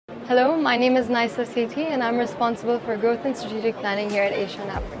Hello, my name is Naisa Sethi and I'm responsible for growth and strategic planning here at Asia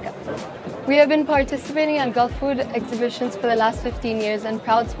and Africa. We have been participating at Gulf Food exhibitions for the last 15 years and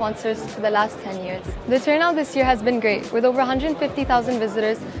proud sponsors for the last 10 years. The turnout this year has been great. With over 150,000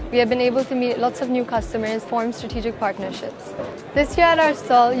 visitors, we have been able to meet lots of new customers, form strategic partnerships. This year at our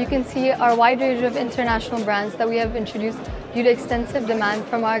stall, you can see our wide range of international brands that we have introduced due to extensive demand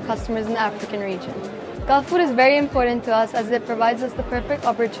from our customers in the African region. Gulf Food is very important to us as it provides us the perfect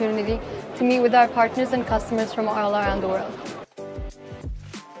opportunity to meet with our partners and customers from all around the world.